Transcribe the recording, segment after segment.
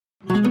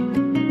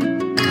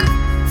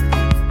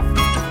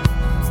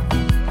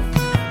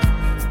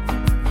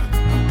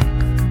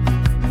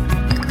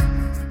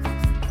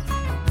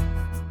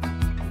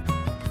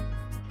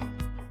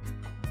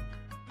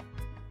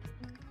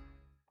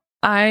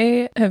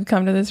I have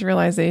come to this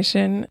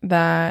realization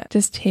that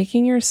just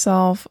taking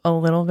yourself a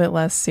little bit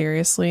less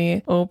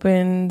seriously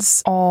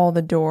opens all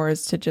the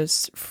doors to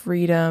just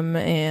freedom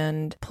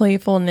and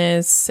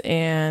playfulness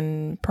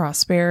and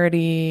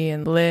prosperity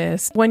and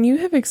bliss. When you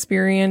have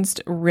experienced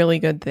really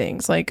good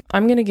things, like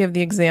I'm going to give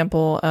the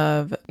example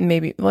of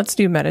maybe let's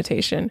do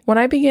meditation. When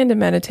I began to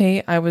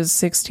meditate, I was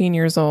 16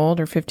 years old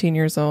or 15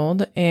 years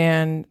old,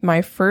 and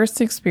my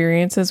first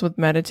experiences with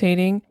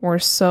meditating were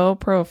so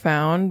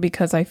profound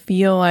because I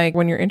feel like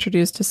when you're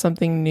introduced to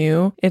something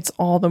new, it's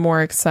all the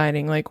more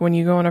exciting. Like when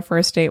you go on a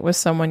first date with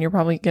someone, you're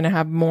probably going to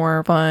have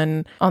more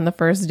fun on the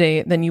first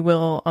date than you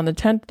will on the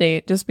 10th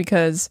date, just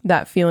because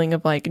that feeling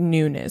of like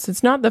newness.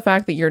 It's not the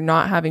fact that you're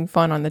not having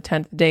fun on the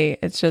 10th date.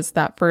 It's just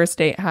that first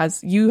date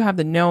you have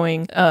the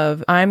knowing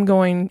of I'm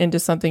going into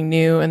something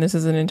new and this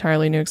is an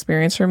entirely new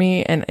experience for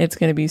me. And it's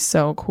going to be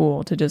so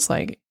cool to just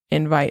like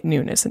invite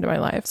newness into my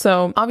life.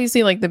 So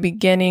obviously like the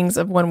beginnings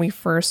of when we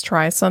first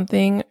try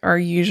something are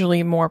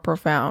usually more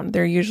profound.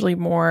 They're usually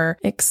more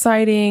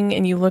exciting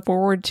and you look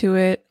forward to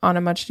it on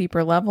a much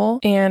deeper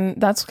level. And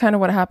that's kind of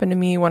what happened to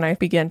me when I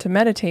began to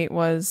meditate.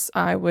 Was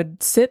I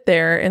would sit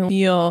there and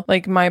feel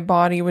like my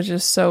body was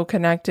just so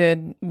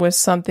connected with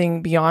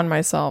something beyond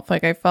myself.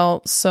 Like I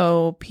felt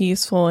so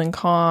peaceful and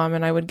calm,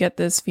 and I would get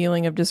this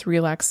feeling of just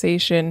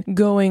relaxation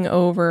going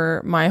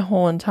over my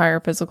whole entire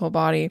physical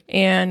body.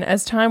 And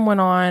as time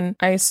went on,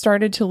 I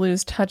started to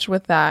lose touch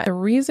with that. The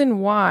reason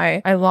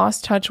why I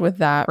lost touch with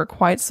that for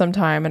quite some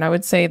time, and I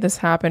would say this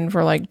happened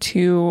for like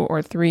 2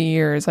 or 3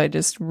 years, I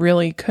just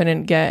really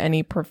couldn't get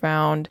any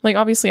profound, like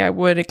obviously I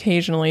would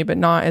occasionally, but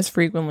not as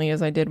frequently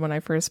as I did when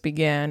I first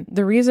began.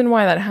 The reason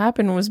why that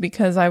happened was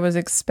because I was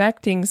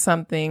expecting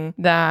something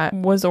that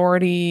was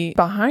already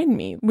behind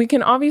me. We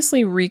can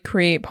obviously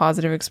recreate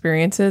positive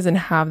experiences and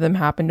have them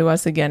happen to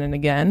us again and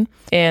again.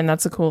 And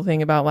that's a cool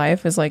thing about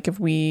life, is like if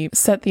we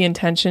set the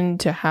intention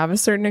to have a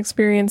certain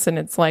experience, and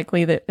it's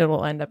likely that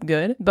it'll end up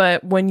good.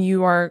 But when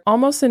you are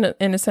almost in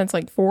a sense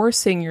like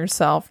forcing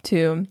yourself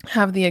to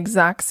have the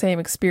exact same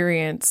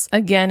experience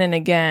again and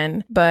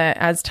again, but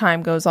as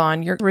time goes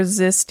on, you're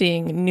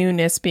resisting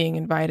newness being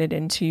invited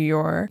into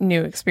your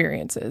new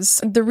experiences.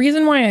 The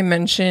reason why I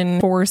mention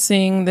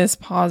forcing this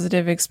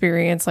positive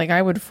experience, like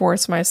I would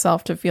force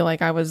myself to feel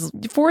like I was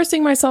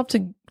forcing myself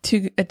to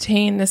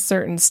attain this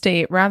certain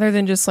state, rather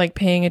than just like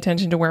paying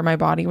attention to where my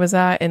body was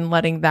at and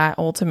letting that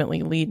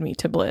ultimately lead me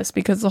to bliss.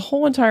 Because the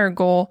whole entire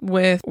goal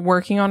with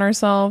working on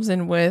ourselves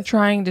and with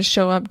trying to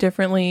show up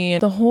differently,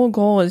 the whole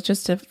goal is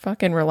just to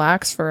fucking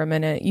relax for a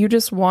minute. You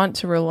just want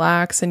to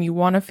relax and you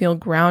want to feel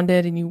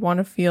grounded and you want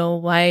to feel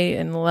light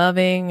and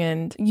loving,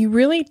 and you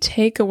really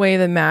take away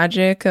the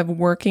magic of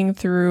working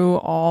through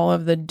all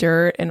of the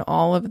dirt and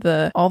all of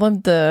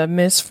the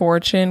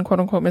misfortune, quote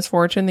unquote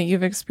misfortune, that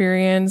you've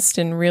experienced,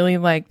 and really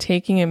like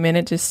taking a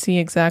minute to see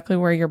exactly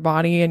where your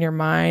body and your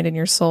mind and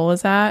your soul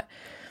is at.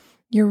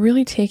 You're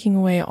really taking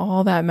away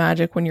all that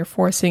magic when you're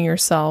forcing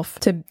yourself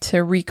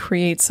to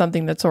recreate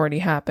something that's already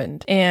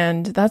happened.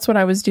 And that's what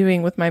I was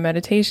doing with my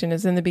meditation,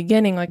 is in the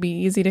beginning, like be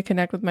easy to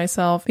connect with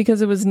myself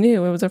because it was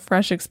new. It was a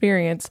fresh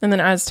experience. And then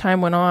as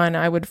time went on,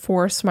 I would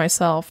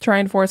try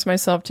and force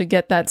myself to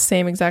get that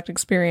same exact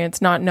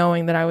experience, not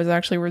knowing that I was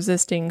actually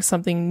resisting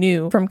something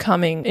new from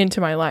coming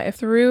into my life.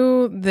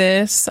 Through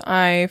this,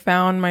 I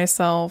found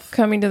myself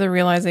coming to the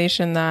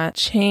realization that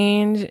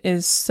change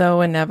is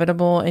so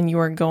inevitable and you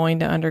are going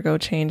to undergo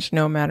change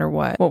no matter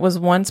what. What was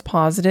once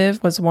positive,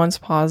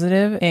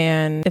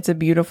 and it's a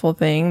beautiful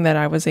thing that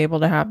I was able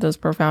to have those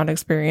profound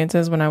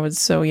experiences when I was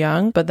so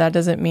young, but that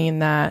doesn't mean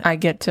that I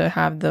get to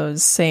have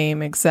those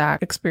same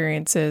exact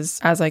experiences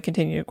as I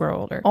continue to grow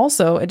older.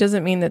 Also, it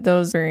doesn't mean that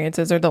those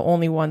experiences are the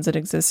only ones that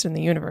exist in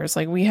the universe.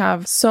 Like we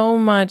have so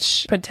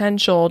much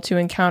potential to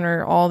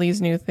encounter all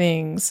these new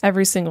things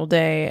every single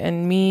day,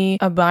 and me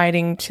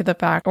abiding to the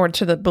fact, or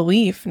to the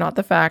belief, not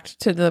the fact,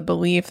 to the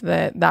belief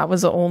that that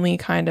was the only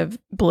kind of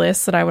bliss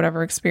that I would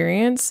ever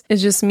experience,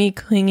 is just me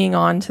clinging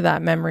on to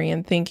that memory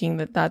and thinking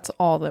that that's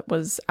all that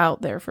was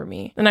out there for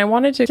me. And I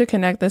wanted to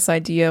connect this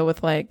idea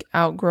with like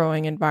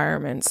outgrowing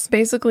environments.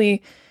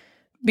 Basically,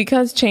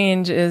 because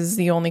change is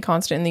the only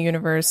constant in the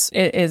universe,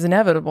 it is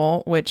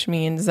inevitable, which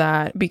means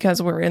that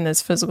because we're in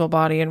this physical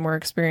body and we're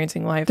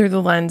experiencing life through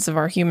the lens of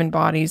our human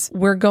bodies,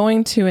 we're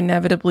going to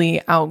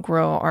inevitably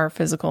outgrow our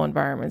physical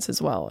environments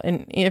as well.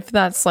 And if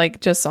that's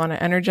like just on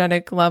an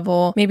energetic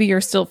level, maybe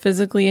you're still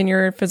physically in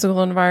your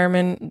physical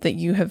environment that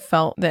you have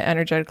felt that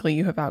energetically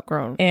you have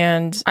outgrown.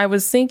 And I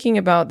was thinking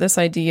about this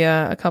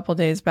idea a couple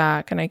days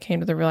back, and I came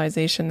to the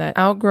realization that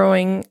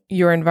outgrowing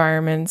your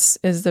environments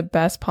is the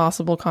best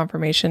possible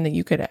confirmation that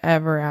you could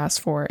ever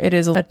ask for. It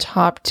is a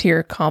top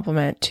tier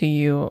compliment to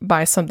you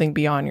by something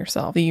beyond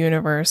yourself, the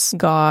universe,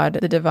 God,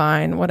 the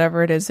divine,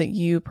 whatever it is that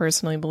you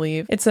personally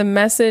believe. It's a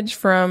message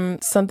from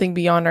something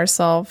beyond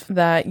ourselves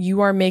that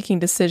you are making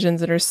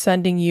decisions that are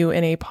sending you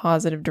in a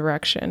positive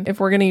direction.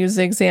 If we're going to use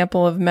the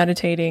example of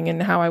meditating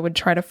and how I would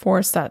try to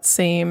force that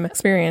same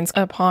experience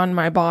upon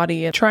my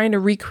body and trying to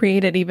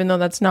recreate it, even though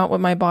that's not what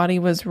my body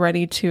was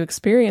ready to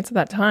experience at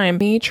that time,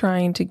 me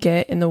trying to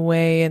get in the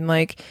way and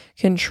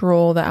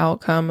control the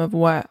outcome of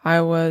what I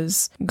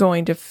was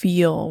going to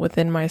feel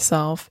within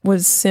myself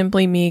was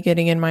simply me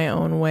getting in my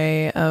own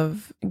way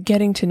of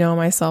getting to know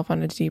myself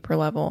on a deeper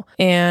level.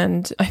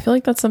 And I feel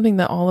like that's something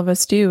that all of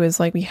us do, is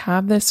we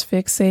have this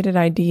fixated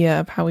idea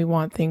of how we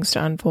want things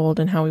to unfold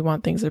and how we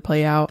want things to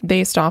play out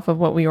based off of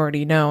what we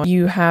already know.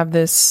 You have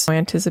this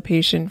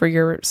anticipation for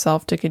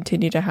yourself to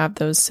continue to have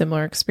those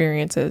similar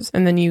experiences.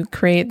 And then you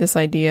create this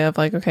idea of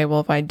okay, well,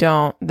 if I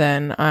don't,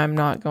 then I'm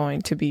not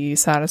going to be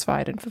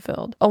satisfied and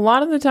fulfilled. A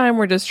lot of the time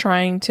we're just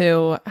trying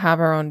to have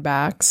our own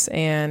backs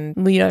and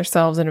lead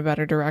ourselves in a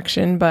better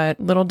direction. But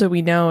little do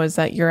we know is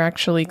that you're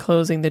actually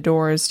closing the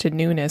doors to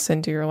newness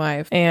into your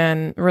life.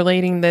 And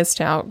relating this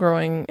to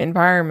outgrowing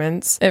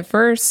environments, at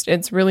first,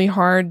 it's really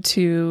hard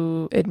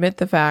to admit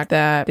the fact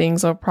that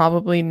things will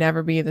probably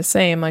never be the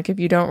same. If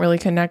you don't really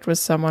connect with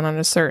someone on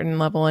a certain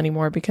level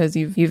anymore because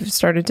you've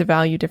started to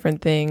value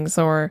different things,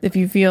 or if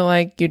you feel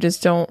like you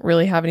just don't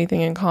really have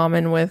anything in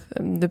common with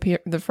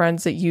the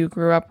friends that you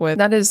grew up with,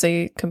 that is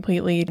a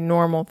completely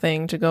normal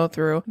thing to go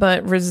through.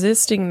 But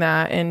resisting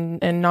that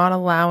and not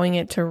allowing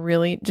it to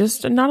really,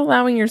 just not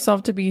allowing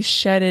yourself to be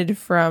shedded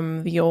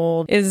from the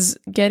old is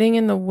getting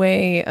in the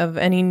way of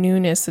any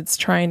newness that's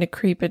trying to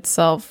creep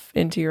itself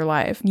into your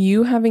life.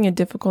 You having a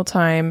difficult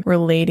time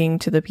relating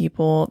to the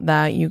people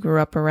that you grew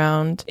up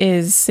around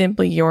is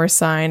simply your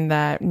sign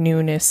that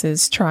newness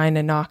is trying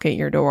to knock at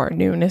your door.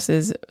 Newness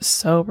is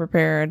so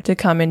prepared to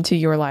come into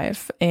your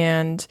life.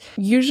 And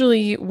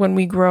usually when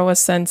we grow a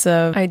sense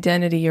of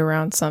identity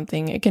around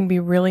something, it can be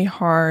really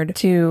hard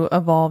to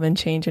evolve and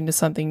change into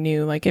something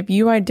new. If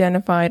you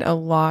identified a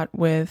lot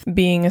with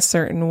being a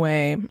certain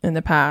way in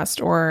the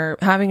past, or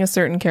having a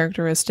certain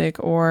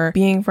characteristic, or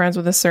being friends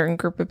with a certain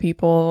group of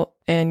people,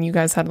 and you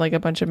guys had a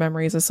bunch of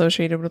memories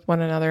associated with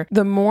one another,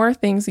 the more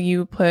things that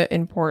you put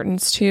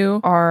importance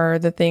to are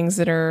the things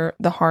that are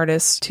the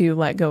hardest to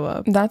let go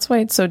of. That's why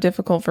it's so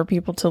difficult for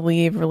people to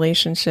leave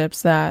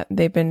relationships that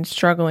they've been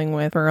struggling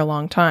with for a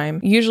long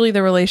time. Usually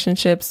the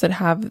relationships that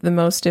have the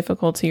most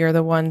difficulty are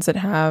the ones that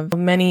have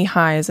many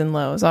highs and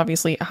lows.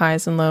 Obviously,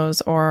 highs and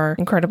lows are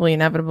incredibly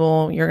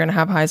inevitable. You're going to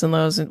have highs and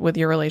lows with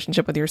your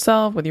relationship with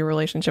yourself, with your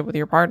relationship with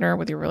your partner,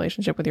 with your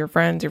relationship with your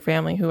friends, your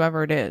family,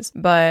 whoever it is.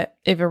 But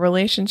if a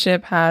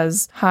relationship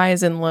has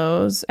highs and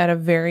lows at a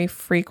very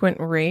frequent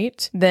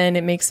rate, then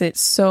it makes it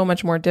so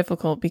much more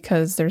difficult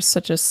because there's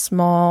such a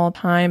small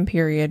time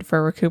period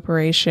for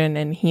recuperation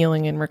and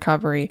healing and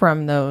recovery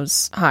from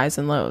those highs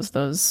and lows,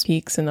 those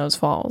peaks and those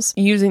falls.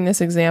 Using this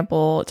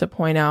example to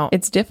point out,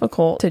 it's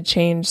difficult to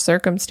change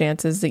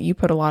circumstances that you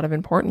put a lot of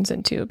importance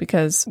into,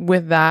 because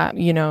with that,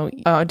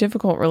 a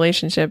difficult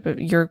relationship,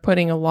 you're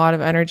putting a lot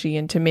of energy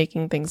into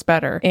making things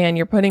better, and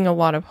you're putting a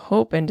lot of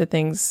hope into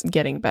things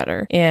getting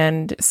better.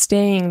 And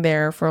staying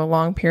there for a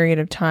long period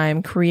of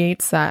time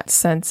creates that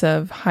sense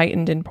of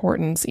heightened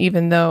importance,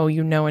 even though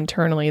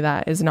internally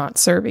that is not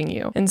serving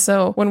you. And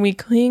so when we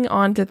cling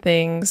on to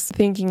things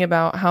thinking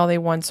about how they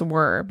once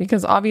were,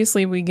 because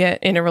obviously we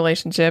get in a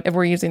relationship, if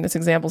we're using this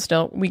example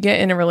still, we get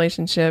in a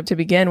relationship to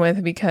begin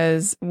with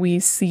because we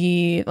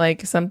see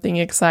something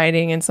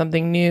exciting and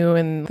something new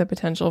and the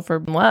potential for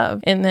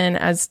love. And then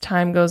as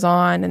time goes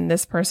on and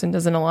this person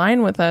doesn't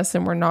align with us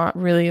and we're not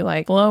really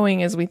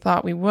glowing as we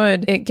thought we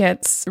would, it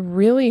gets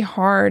really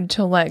hard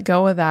to let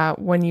go of that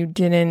when you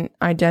didn't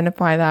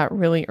identify that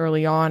really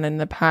early on and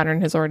the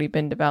pattern has already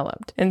been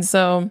developed. And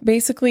so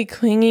basically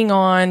clinging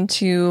on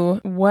to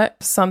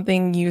what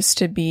something used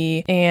to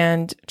be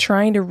and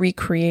trying to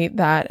recreate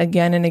that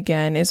again and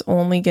again is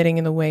only getting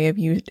in the way of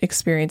you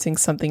experiencing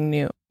something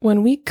new.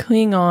 When we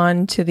cling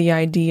on to the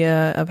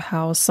idea of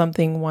how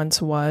something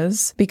once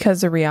was,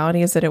 because the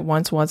reality is that it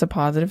once was a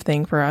positive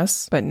thing for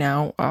us, but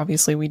now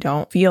obviously we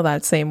don't feel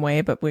that same way,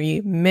 but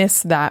we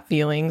miss that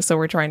feeling, so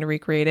we're trying to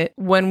recreate it.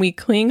 When we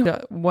cling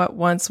to what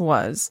once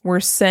was, we're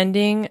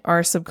sending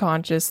our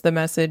subconscious the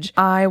message,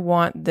 I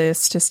want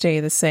this to stay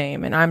the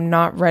same, and I'm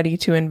not ready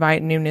to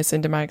invite newness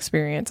into my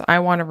experience. I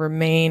want to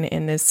remain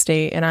in this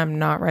state, and I'm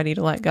not ready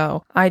to let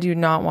go. I do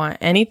not want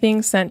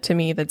anything sent to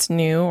me that's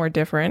new or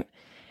different.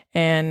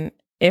 And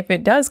if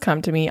it does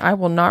come to me, I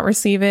will not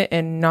receive it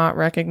and not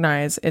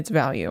recognize its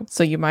value.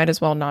 So you might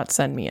as well not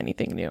send me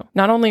anything new.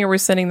 Not only are we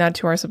sending that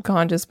to our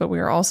subconscious, but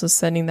we are also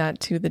sending that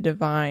to the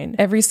divine.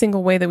 Every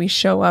single way that we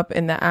show up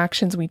and the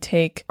actions we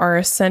take are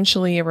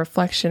essentially a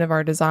reflection of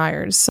our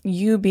desires.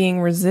 You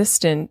being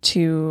resistant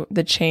to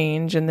the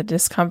change and the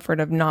discomfort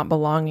of not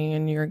belonging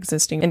in your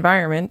existing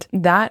environment,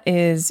 that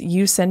is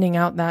you sending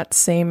out that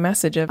same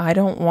message of, I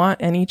don't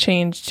want any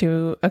change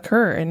to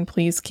occur and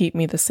please keep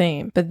me the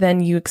same. But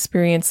then you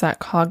experience that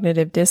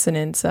cognitive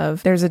dissonance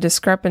of there's a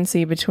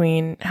discrepancy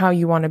between how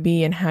you want to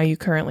be and how you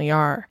currently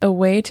are. A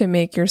way to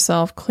make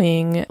yourself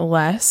cling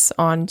less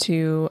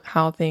onto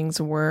how things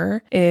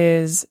were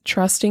is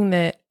trusting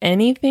that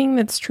anything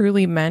that's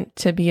truly meant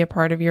to be a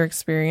part of your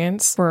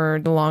experience for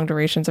the long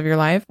durations of your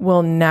life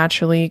will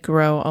naturally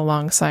grow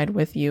alongside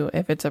with you.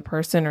 If it's a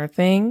person or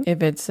thing,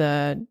 if it's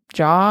a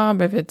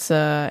job, if it's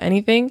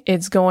anything,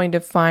 it's going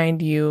to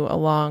find you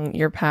along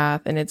your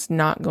path and it's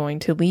not going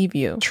to leave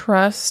you.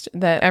 Trust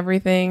that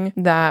everything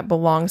that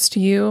belongs to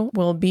you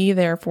will be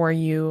there for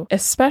you,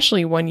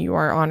 especially when you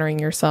are honoring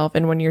yourself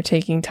and when you're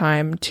taking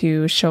time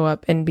to show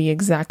up and be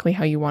exactly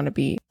how you want to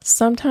be.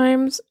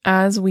 Sometimes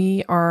as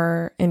we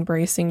are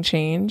embracing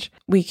change,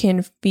 we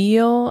can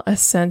feel a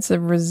sense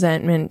of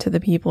resentment to the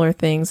people or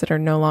things that are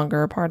no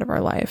longer a part of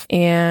our life.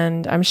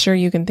 And I'm sure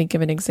you can think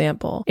of an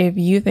example. If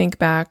you think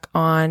back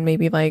on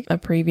maybe like a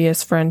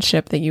previous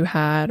friendship that you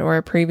had or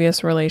a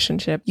previous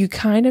relationship, you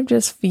kind of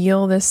just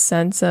feel this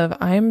sense of,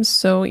 I'm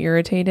so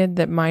irritated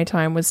that my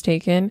time was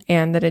taken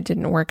and that it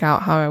didn't work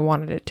out how I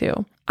wanted it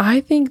to.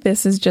 I think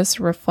this is just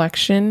a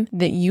reflection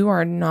that you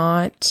are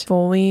not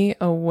fully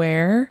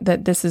aware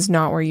that this is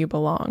not where you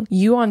belong.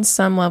 You on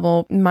some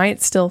level might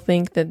still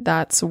think that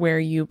that's where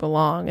you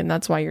belong and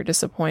that's why you're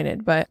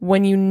disappointed. But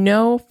when you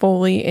know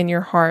fully in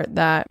your heart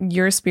that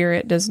your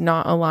spirit does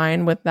not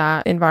align with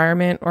that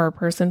environment or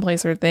person,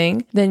 place, or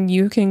thing, then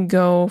you can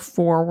go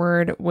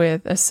forward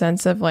with a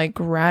sense of like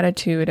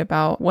gratitude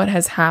about what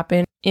has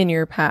happened in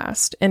your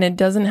past. And it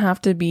doesn't have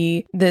to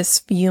be this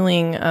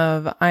feeling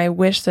of, I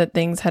wish that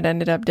things had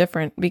ended up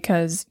different,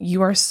 because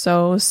you are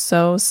so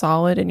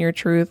solid in your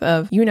truth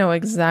of, you know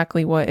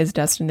exactly what is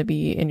destined to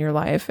be in your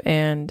life.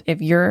 And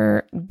if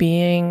you're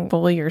being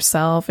fully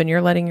yourself and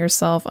you're letting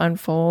yourself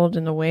unfold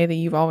in the way that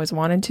you've always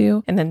wanted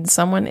to, and then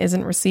someone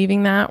isn't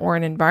receiving that or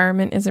an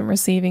environment isn't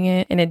receiving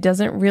it, and it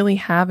doesn't really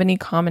have any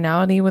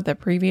commonality with the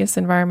previous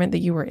environment that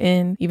you were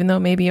in, even though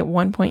maybe at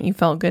one point you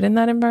felt good in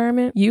that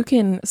environment, you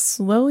can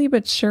slowly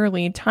but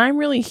surely, time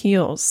really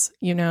heals,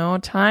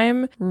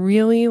 time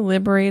really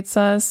liberates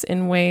us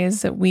in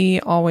ways that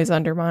we always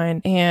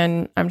undermine.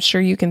 And I'm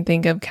sure you can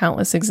think of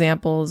countless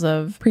examples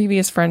of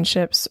previous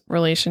friendships,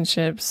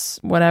 relationships,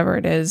 whatever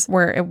it is,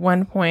 where at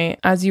one point,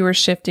 as you were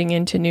shifting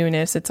into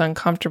newness, it's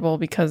uncomfortable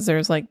because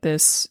there's like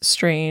this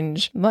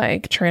strange,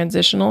 like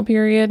transitional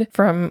period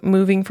from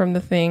moving from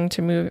the thing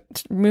to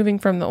moving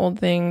from the old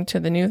thing to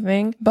the new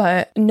thing.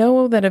 But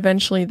know that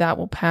eventually that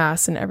will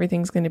pass and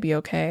everything's going to be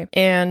okay.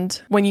 And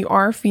when you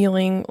are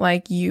feeling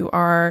like you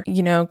are,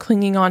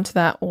 clinging on to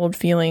that old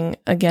feeling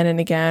again and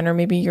again, or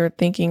maybe you're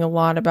thinking a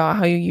lot about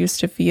how you used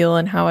to feel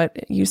and how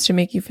it used to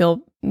make you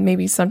feel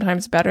maybe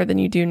sometimes better than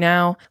you do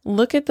now,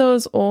 look at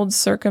those old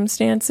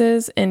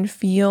circumstances and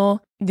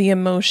feel the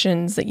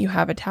emotions that you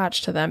have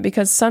attached to them,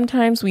 because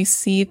sometimes we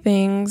see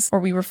things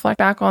or we reflect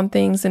back on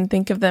things and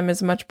think of them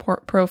as much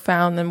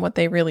profound than what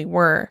they really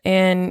were.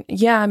 And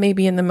yeah,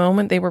 maybe in the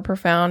moment they were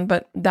profound,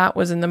 but that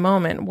was in the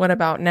moment. What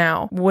about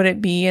now? Would it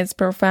be as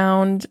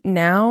profound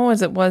now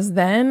as it was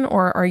then?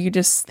 Or are you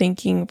just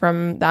thinking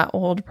from that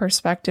old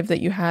perspective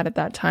that you had at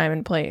that time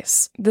and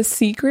place? The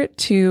secret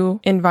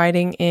to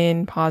inviting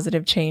in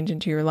positive change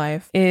into your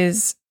life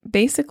is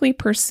basically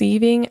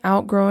perceiving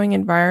outgrowing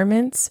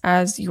environments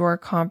as your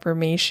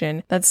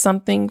confirmation that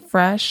something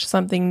fresh,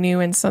 something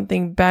new, and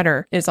something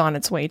better is on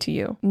its way to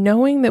you.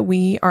 Knowing that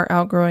we are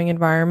outgrowing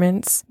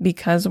environments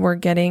because we're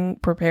getting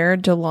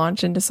prepared to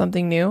launch into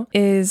something new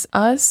is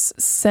us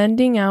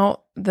sending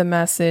out the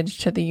message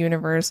to the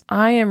universe,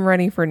 I am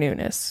ready for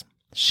newness.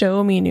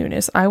 Show me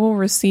newness. I will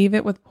receive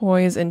it with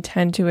poise and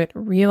tend to it,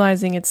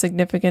 realizing its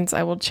significance.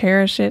 I will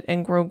cherish it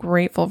and grow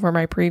grateful for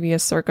my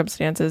previous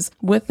circumstances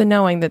with the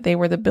knowing that they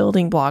were the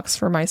building blocks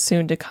for my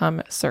soon to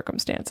come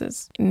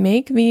circumstances.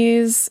 Make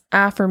these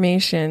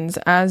affirmations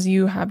as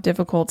you have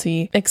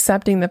difficulty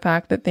accepting the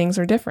fact that things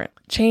are different.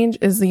 Change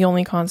is the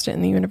only constant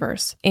in the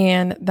universe,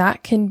 and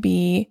that can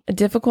be a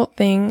difficult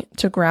thing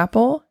to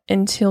grapple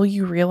until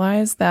you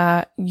realize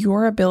that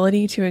your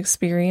ability to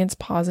experience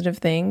positive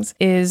things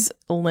is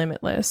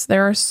limitless.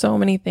 There are so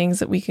many things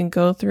that we can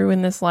go through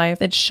in this life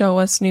that show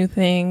us new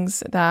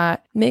things,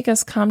 that make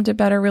us come to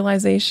better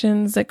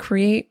realizations, that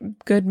create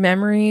good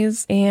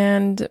memories.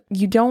 And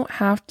you don't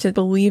have to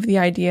believe the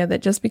idea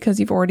that just because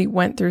you've already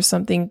went through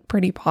something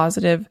pretty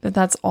positive, that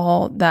that's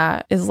all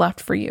that is left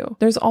for you.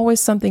 There's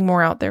always something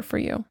more out there for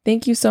you.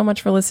 Thank you so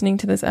much for listening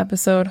to this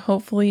episode.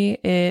 Hopefully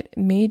it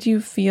made you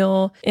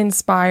feel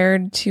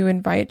inspired to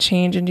invite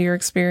change into your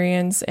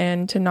experience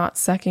and to not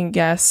second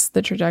guess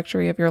the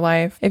trajectory of your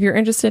life. If you're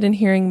interested in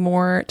hearing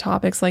more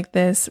topics like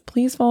this,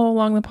 please follow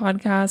along the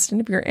podcast.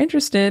 And if you're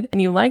interested and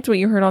you liked what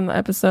you heard on the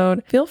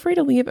episode, feel free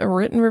to leave a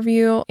written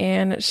review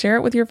and share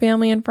it with your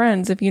family and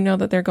friends if you know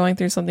that they're going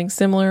through something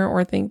similar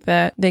or think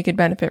that they could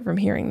benefit from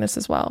hearing this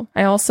as well.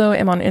 I also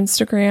am on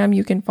Instagram.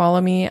 You can follow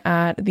me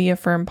at The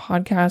Affirm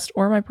Podcast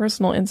or my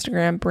personal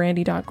Instagram,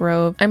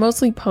 brandy.grove. I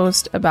mostly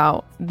post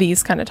about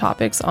these kind of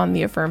topics on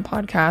The Affirm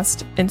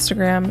Podcast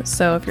Instagram.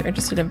 So if you're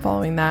interested in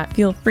following that,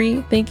 feel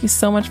free. Thank you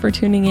so much for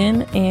tuning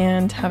in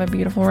and have a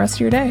beautiful rest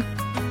of your day.